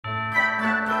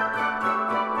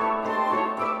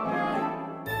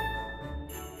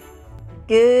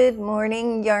Good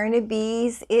morning,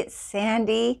 Yarnabees. It's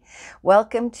Sandy.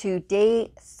 Welcome to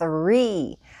day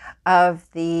 3 of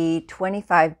the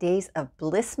 25 days of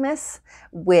Blissmas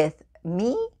with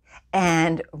me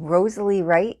and Rosalie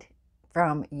Wright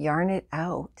from Yarn It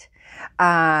Out.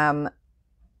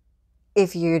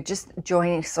 If you're just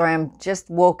joining, sorry, I'm just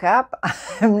woke up.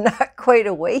 I'm not quite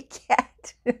awake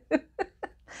yet.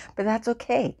 But that's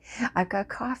okay. I've got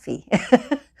coffee.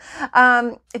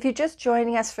 If you're just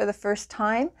joining us for the first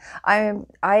time, I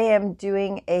am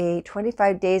doing a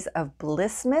 25 days of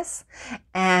Blissmas,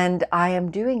 and I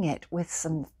am doing it with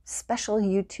some special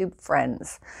YouTube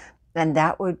friends. And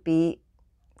that would be,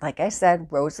 like I said,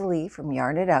 Rosalie from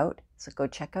Yarn It Out. So go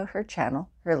check out her channel.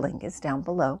 Her link is down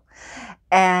below.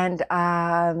 And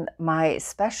my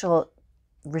special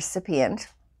recipient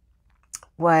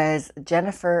was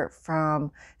Jennifer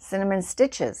from Cinnamon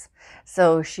Stitches.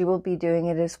 So she will be doing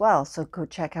it as well. So go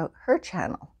check out her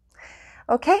channel.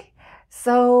 Okay,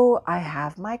 so I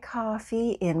have my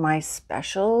coffee in my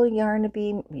special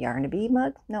Yarnabee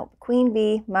mug, no, Queen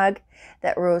Bee mug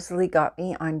that Rosalie got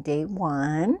me on day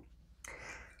 1.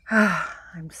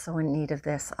 I'm so in need of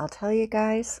this. I'll tell you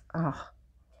guys, I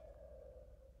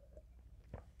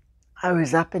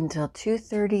was up until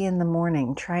 2:30 in the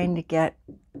morning trying to get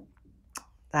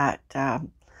that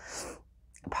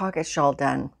pocket shawl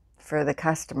done for the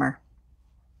customer.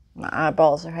 My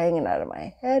eyeballs are hanging out of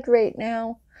my head right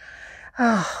now.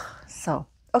 So,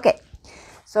 okay.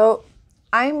 So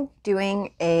I'm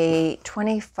doing a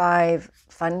 25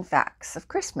 fun facts of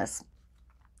Christmas.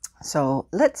 So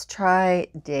let's try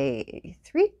day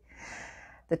 3.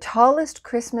 The tallest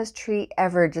Christmas tree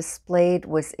ever displayed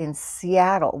was in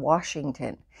Seattle,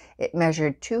 Washington. It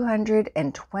measured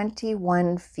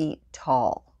 221 feet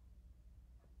tall.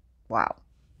 Wow,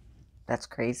 that's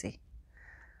crazy.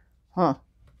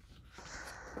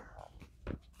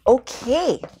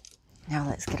 Okay, now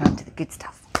let's get on to the good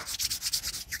stuff.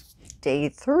 Day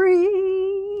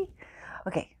 3.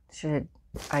 Okay, should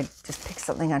I just pick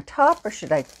something on top, or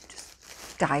should I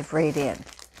just dive right in?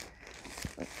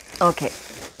 Okay,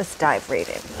 let's dive right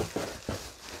in.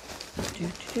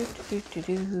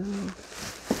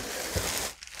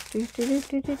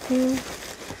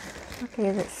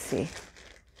 Okay, let's see.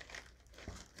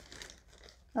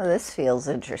 Oh, this feels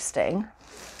interesting.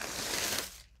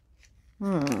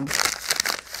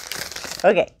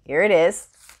 Okay, here it is.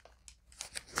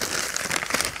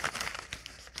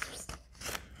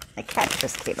 My cat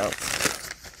just came out.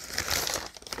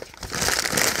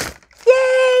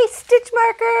 Yay! Stitch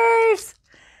markers!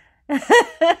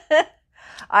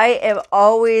 I am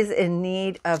always in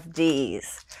need of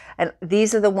these. And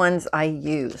these are the ones I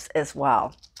use as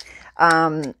well.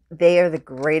 They are the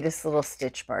greatest little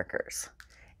stitch markers.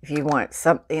 If you want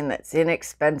something that's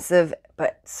inexpensive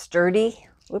but sturdy.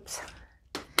 Whoops.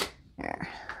 There.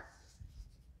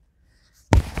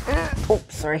 Oh,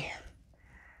 sorry.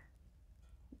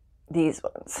 These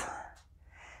ones.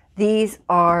 These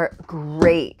are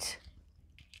great.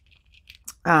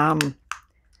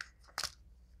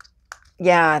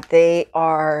 Yeah, they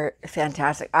are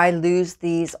fantastic. I lose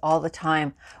these all the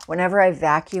time. Whenever I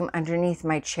vacuum underneath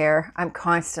my chair, I'm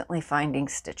constantly finding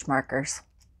stitch markers.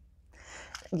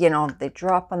 You know, they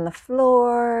drop on the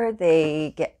floor,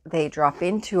 they drop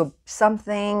into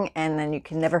something, and then you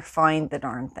can never find the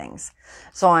darn things.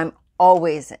 So I'm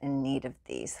always in need of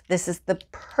these. This is the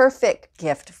perfect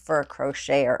gift for a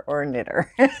crocheter or a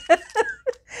knitter.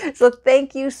 So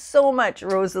thank you so much,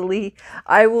 Rosalie.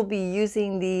 I will be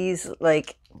using these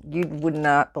like you would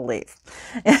not believe.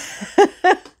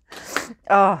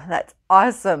 Oh, that's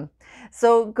awesome.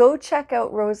 So go check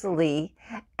out Rosalie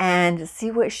and see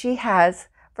what she has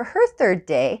for her 3rd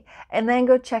day, and then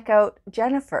go check out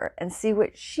Jennifer and see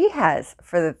what she has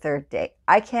for the 3rd day.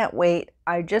 I can't wait.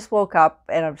 I just woke up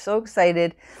and I'm so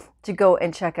excited to go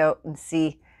and check out and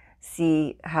see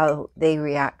how they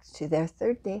react to their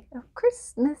 3rd day of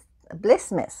Christmas.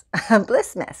 Blissmas.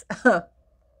 Blissmas.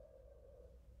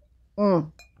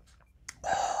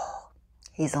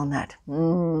 Hazelnut.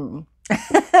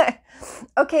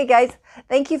 Okay, guys,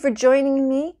 thank you for joining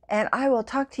me, and I will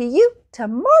talk to you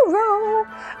tomorrow.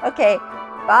 Okay,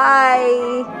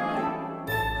 bye.